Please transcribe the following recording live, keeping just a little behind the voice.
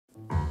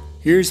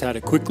Here's how to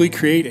quickly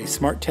create a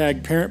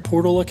SmartTag Parent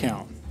Portal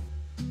account.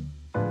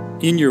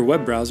 In your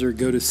web browser,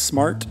 go to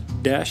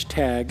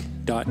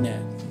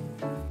smart-tag.net.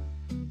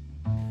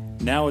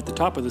 Now at the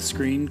top of the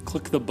screen,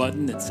 click the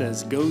button that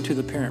says Go to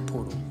the Parent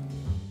Portal.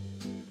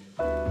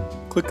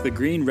 Click the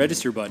green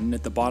Register button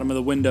at the bottom of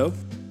the window.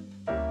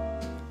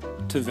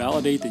 To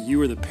validate that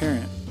you are the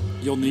parent,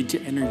 you'll need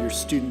to enter your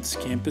student's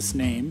campus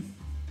name,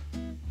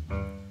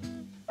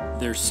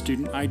 their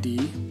student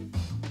ID,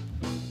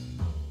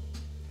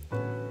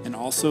 and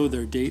also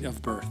their date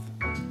of birth.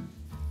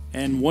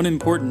 And one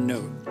important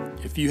note,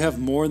 if you have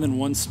more than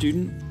one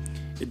student,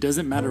 it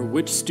doesn't matter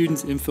which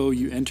student's info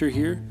you enter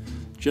here,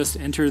 just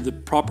enter the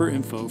proper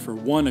info for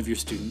one of your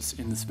students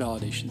in this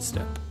validation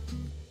step.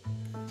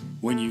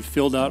 When you've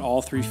filled out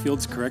all three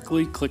fields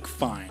correctly, click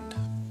Find.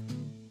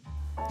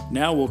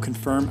 Now we'll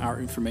confirm our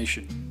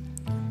information.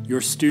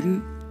 Your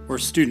student, or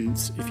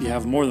students, if you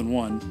have more than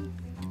one,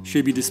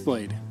 should be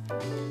displayed.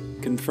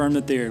 Confirm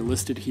that they are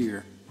listed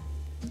here.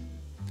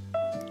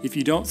 If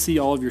you don't see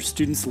all of your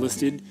students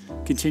listed,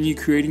 continue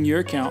creating your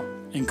account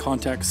and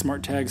contact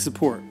SmartTag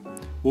support.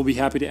 We'll be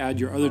happy to add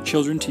your other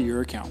children to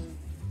your account.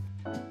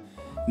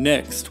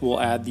 Next, we'll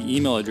add the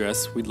email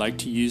address we'd like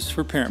to use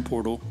for Parent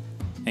Portal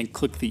and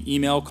click the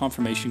Email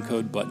Confirmation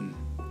Code button.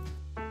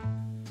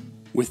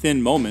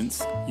 Within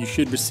moments, you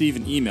should receive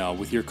an email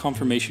with your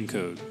confirmation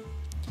code.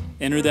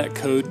 Enter that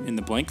code in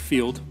the blank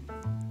field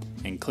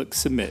and click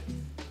Submit.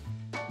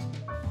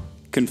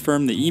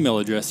 Confirm the email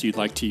address you'd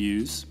like to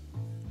use.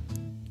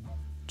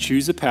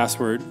 Choose a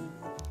password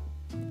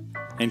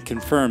and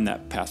confirm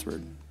that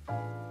password.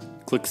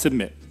 Click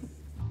Submit.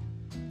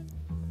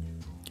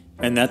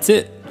 And that's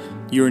it.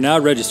 You are now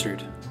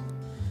registered.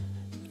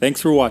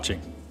 Thanks for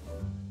watching.